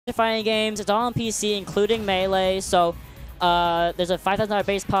fighting games. It's all on PC, including Melee. So there's a $5,000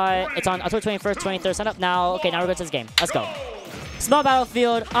 base pot. It's on October 21st, 23rd. Sign up now. Okay, now we're going to this game. Let's go. Small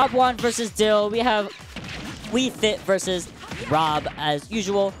battlefield. Obwan versus Dill. We have WeFit versus Rob as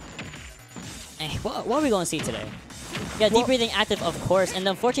usual. What are we going to see today? Yeah, deep breathing active, of course. And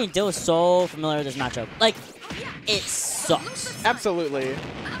unfortunately, Dill is so familiar with this matchup. Like, it sucks. Absolutely.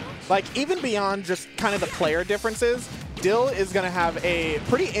 Like, even beyond just kind of the player differences, Dill is going to have a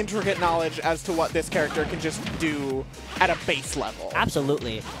pretty intricate knowledge as to what this character can just do at a base level.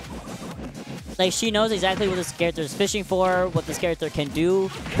 Absolutely. Like, she knows exactly what this character is fishing for, what this character can do,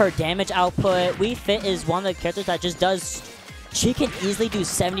 her damage output. WeFit is one of the characters that just does... She can easily do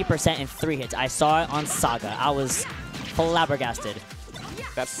 70% in 3 hits. I saw it on Saga. I was flabbergasted.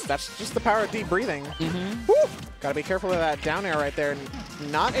 That's just the power of deep breathing. Gotta be careful of that down air right there.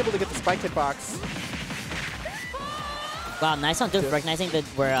 Not able to get the spike hitbox. Wow, nice on Dill recognizing that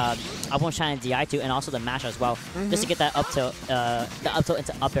where Obwan's trying to DI to, and also the mash as well, just to get that up tilt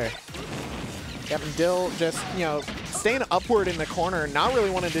into up air. Yep, and Dill just, you know, staying upward in the corner, not really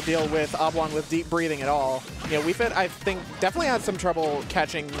wanting to deal with Obwan with deep breathing at all. You know, WeFit, I think, definitely had some trouble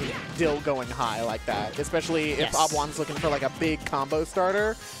catching Dill going high like that, especially if Obwan's looking for like a big combo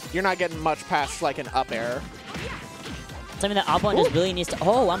starter. You're not getting much past like an up air. Something that Obwan just really needs to.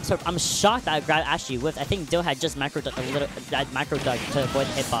 Oh, I'm shocked that I grabbed actually whiffed. I think Dill had just micro duck to avoid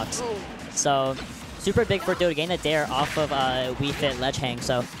the hitbox. So super big for Dill to gain the dare off of WeFit ledge hang.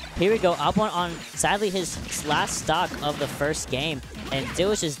 So here we go. Obwan on sadly his last stock of the first game, and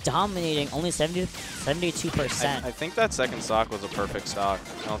Dill is just dominating, only 72%. I think that second stock was a perfect stock.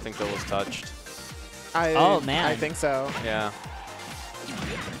 I don't think Dill was touched. Oh man, I think so. Yeah.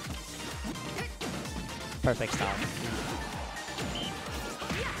 Perfect stock.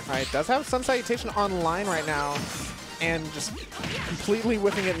 Alright, does have Sun Salutation online right now, and just completely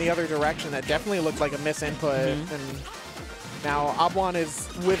whipping it in the other direction. That definitely looked like a misinput. And now Obwan is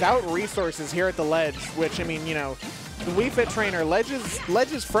without resources here at the ledge, which, I mean, you know, the WeFit trainer,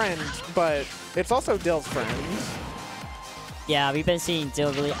 Ledge's friend, but it's also Dill's friend. Yeah, we've been seeing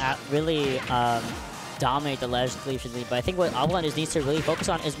Dill really dominate the ledge recently, but I think what Obwan just needs to really focus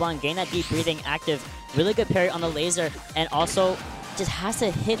on is one, gain that deep breathing active, really good parry on the laser, and also just has to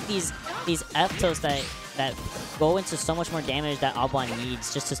hit these F-tilts that go into so much more damage that Obwan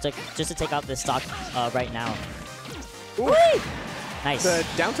needs just to take out this stock right now. Ooh. Nice. The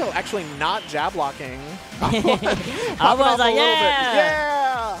down tilt actually not jab blocking. Obwan's like,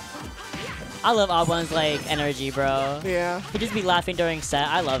 yeah! I love Obwan's like energy, bro. Yeah. He just be laughing during set.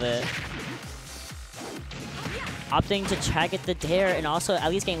 I love it. Opting to try to get the dare and also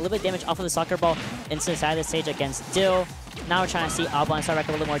at least getting a little bit of damage off of the soccer ball into the side of the stage against Dill. Now we're trying to see Obwan start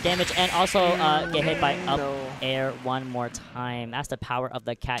racking a little more damage and also get hit by up air one more time. That's the power of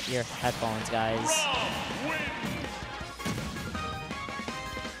the cat ear headphones, guys.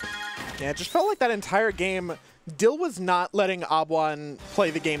 Yeah, it just felt like that entire game, Dill was not letting Obwan play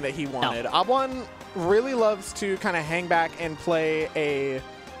the game that he wanted. No. Obwan really loves to kind of hang back and play a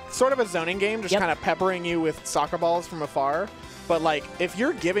sort of a zoning game, just kind of peppering you with soccer balls from afar. But like, if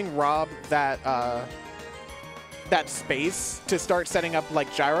you're giving Rob that that space to start setting up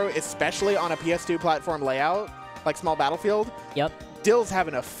like gyro, especially on a PS2 platform layout, like small battlefield, Dill's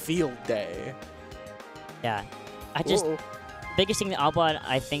having a field day. Yeah, biggest thing that Obwan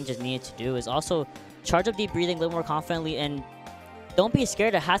I think just needed to do is also charge up deep breathing a little more confidently, and don't be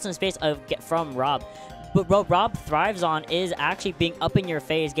scared to have some space from Rob. But what Rob thrives on is actually being up in your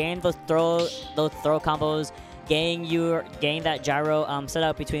face, getting those throw combos, getting that gyro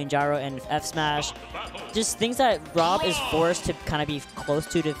setup between gyro and F smash. Just things that Rob is forced to kind of be close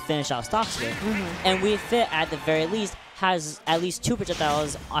to finish out stocks with. And WeFit at the very least has at least 2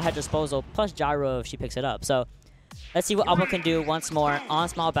 projectiles at her disposal plus gyro if she picks it up. So let's see what Obwan can do once more on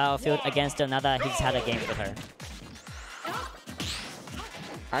small battlefield against Dill now that he's had a game with her.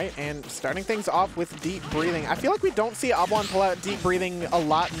 All right, and starting things off with deep breathing. I feel like we don't see Obwan pull out deep breathing a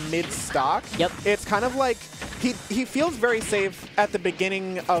lot mid-stock. It's kind of like he feels very safe at the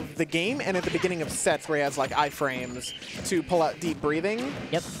beginning of the game and at the beginning of sets where he has like iframes to pull out deep breathing.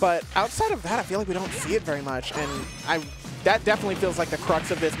 But outside of that, I feel like we don't see it very much. And that definitely feels like the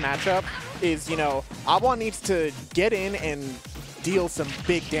crux of this matchup is, you know, Obwan needs to get in and deal some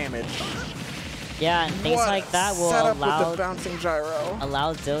big damage. Yeah, and things like that will allow bouncing gyro.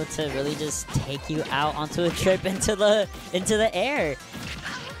 Allow Dill to really just take you out onto a trip into the air.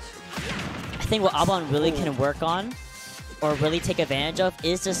 I think what Obwan really can work on, or really take advantage of,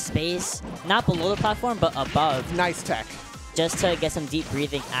 is the space not below the platform but above. Nice tech. Just to get some deep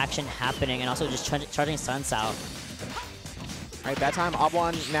breathing action happening, and also just charging Sun Sal. All Right, that time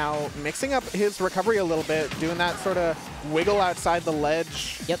Obwan now mixing up his recovery a little bit, doing that sort of wiggle outside the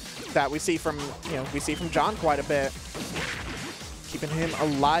ledge that we see from, John quite a bit. Keeping him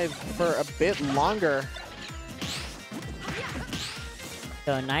alive for a bit longer.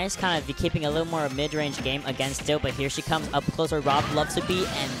 So nice kind of keeping a little more mid-range game against Dill, but here she comes up close where Rob loves to be,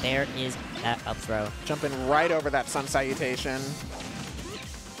 and there is that up throw. Jumping right over that sun salutation.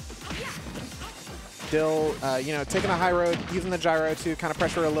 Dill, taking a high road, using the gyro to kind of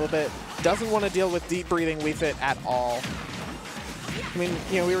pressure a little bit. Doesn't want to deal with deep breathing with it at all. I mean,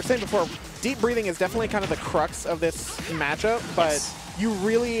 we were saying before, deep breathing is definitely kind of the crux of this matchup, but you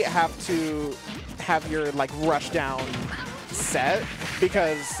really have to have your rush down set,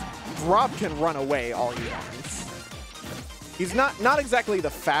 because Rob can run away all he wants. He's not exactly the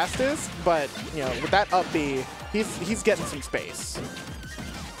fastest, but with that up B, he's getting some space.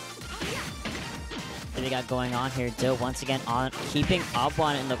 What they got going on here? Dill once again on keeping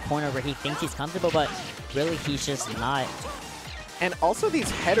Obwan in the corner where he thinks he's comfortable, but really he's just not. And also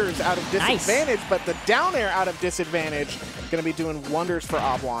these headers out of disadvantage, but the down air out of disadvantage gonna be doing wonders for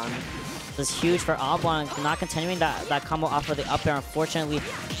Obwan. This is huge for Obwan, not continuing that combo off of the up air, unfortunately.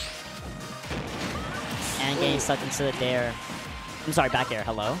 And getting sucked into the dare. I'm sorry, back air,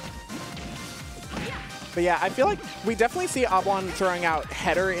 hello? But yeah, I feel like we definitely see Obwan throwing out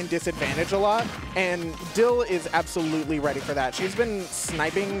header in disadvantage a lot, and Dill is absolutely ready for that. She's been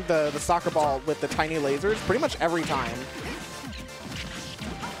sniping the soccer ball with the tiny lasers pretty much every time.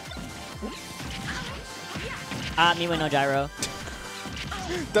 Me with no gyro.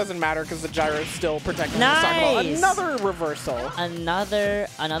 Doesn't matter because the gyro is still protecting the soccer ball. Another reversal. Another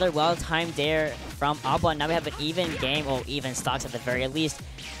well-timed dare from Obwan. Now we have an even game, or even stocks at the very least.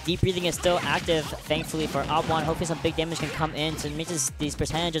 Deep breathing is still active, thankfully, for Obwan. Hopefully some big damage can come in to make these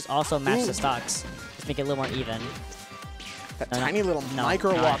percentages also match the stocks. Just make it a little more even. That tiny little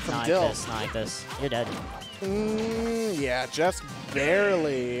micro walk from Dill. Not like this. You're dead. Yeah, just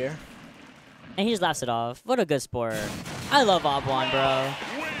barely. And he just laughs it off. What a good sport. I love Obwan, bro.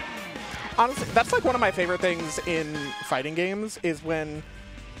 Honestly, that's one of my favorite things in fighting games is when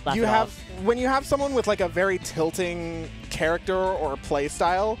you have someone with a very tilting character or play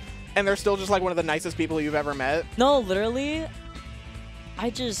style, and they're still just one of the nicest people you've ever met. No, literally,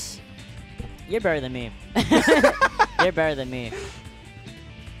 you're better than me. You're better than me.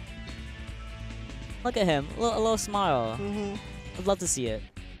 Look at him, a little smile. I'd love to see it.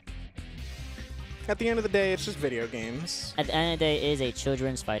 At the end of the day, it's just video games. At the end of the day, it is a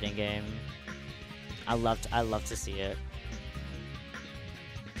children's fighting game. I love to see it.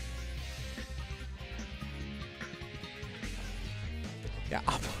 Yeah,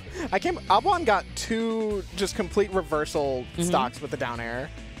 Obwan got two just complete reversal stocks with the down air.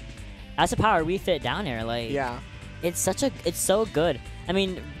 That's the power we fit down air. Yeah, it's so good. I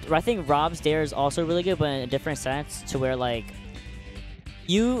mean, I think Rob's dare is also really good, but in a different sense, to where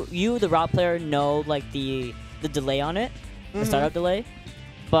you the Rob player know the delay on it, the startup delay,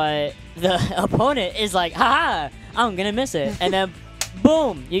 but the opponent is haha, I'm gonna miss it, and then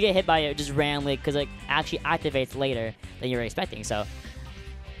boom, you get hit by it just randomly because it actually activates later than you were expecting. So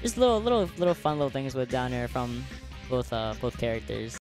just little fun little things with down air from both characters.